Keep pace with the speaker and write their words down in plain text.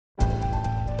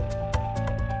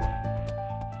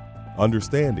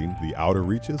Understanding the Outer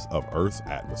Reaches of Earth's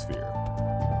Atmosphere.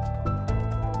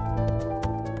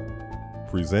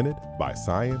 Presented by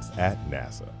Science at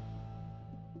NASA.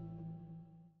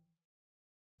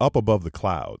 Up above the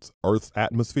clouds, Earth's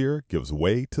atmosphere gives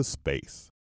way to space.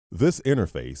 This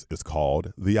interface is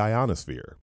called the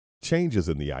ionosphere. Changes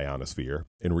in the ionosphere,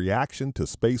 in reaction to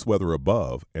space weather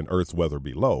above and Earth's weather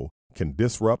below, can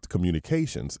disrupt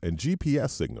communications and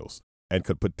GPS signals and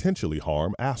could potentially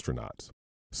harm astronauts.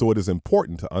 So it is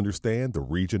important to understand the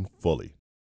region fully.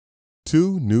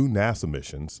 Two new NASA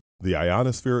missions, the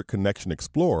Ionospheric Connection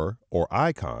Explorer, or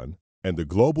ICON, and the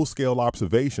Global Scale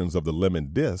Observations of the Lemon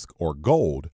Disk, or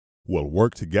GOLD, will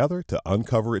work together to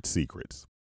uncover its secrets.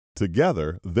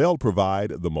 Together, they'll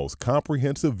provide the most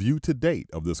comprehensive view to date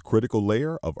of this critical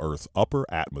layer of Earth's upper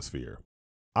atmosphere.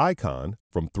 ICON,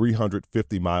 from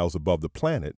 350 miles above the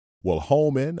planet, will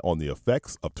home in on the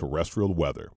effects of terrestrial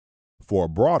weather. For a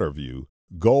broader view,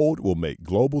 GOLD will make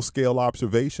global-scale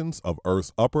observations of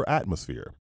Earth's upper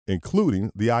atmosphere, including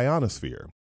the ionosphere,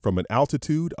 from an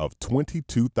altitude of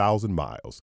 22,000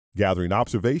 miles, gathering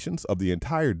observations of the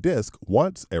entire disk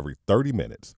once every 30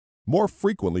 minutes, more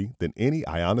frequently than any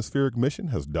ionospheric mission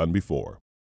has done before.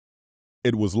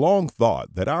 It was long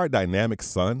thought that our dynamic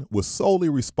sun was solely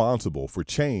responsible for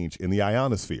change in the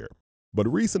ionosphere,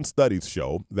 but recent studies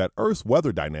show that Earth's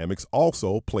weather dynamics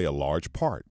also play a large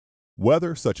part.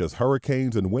 Weather such as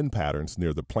hurricanes and wind patterns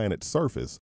near the planet's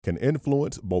surface can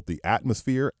influence both the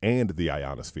atmosphere and the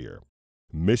ionosphere.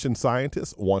 Mission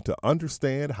scientists want to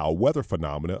understand how weather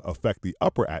phenomena affect the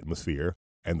upper atmosphere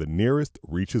and the nearest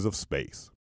reaches of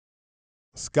space.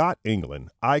 Scott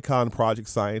England, ICON project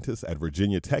scientist at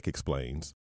Virginia Tech,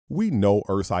 explains, "We know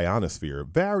Earth's ionosphere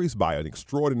varies by an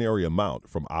extraordinary amount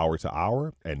from hour to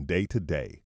hour and day to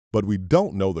day, but we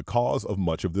don't know the cause of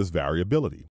much of this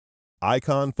variability.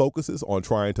 ICON focuses on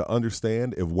trying to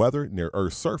understand if weather near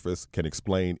Earth's surface can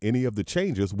explain any of the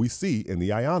changes we see in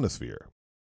the ionosphere."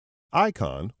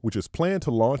 ICON, which is planned to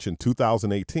launch in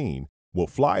 2018, will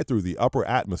fly through the upper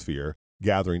atmosphere,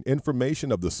 gathering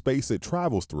information of the space it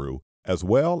travels through, as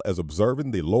well as observing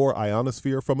the lower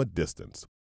ionosphere from a distance.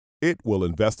 It will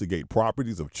investigate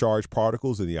properties of charged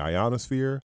particles in the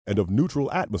ionosphere and of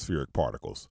neutral atmospheric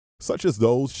particles, such as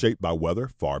those shaped by weather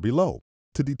far below,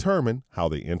 to determine how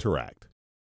they interact.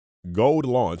 GOLD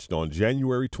launched on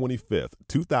January 25,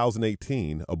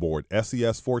 2018 aboard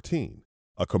SES-14,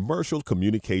 a commercial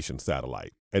communication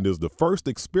satellite, and is the first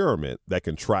experiment that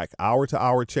can track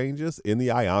hour-to-hour changes in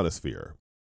the ionosphere.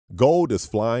 GOLD is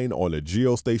flying on a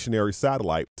geostationary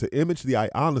satellite to image the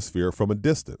ionosphere from a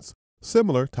distance,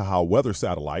 similar to how weather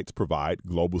satellites provide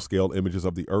global-scale images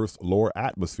of the Earth's lower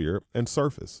atmosphere and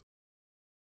surface.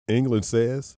 England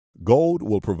says, "GOLD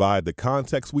will provide the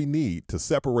context we need to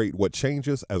separate what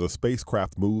changes as a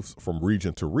spacecraft moves from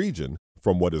region to region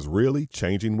from what is really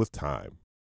changing with time."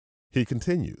 He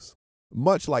continues,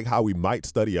 "Much like how we might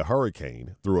study a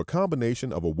hurricane through a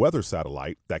combination of a weather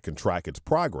satellite that can track its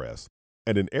progress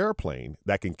and an airplane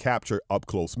that can capture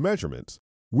up-close measurements,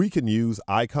 we can use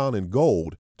ICON and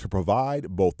GOLD to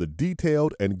provide both the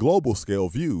detailed and global-scale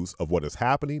views of what is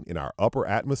happening in our upper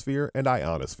atmosphere and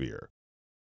ionosphere.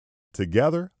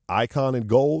 Together, ICON and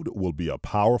GOLD will be a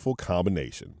powerful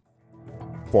combination."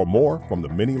 For more from the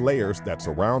many layers that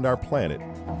surround our planet,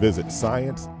 visit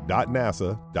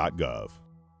science.nasa.gov.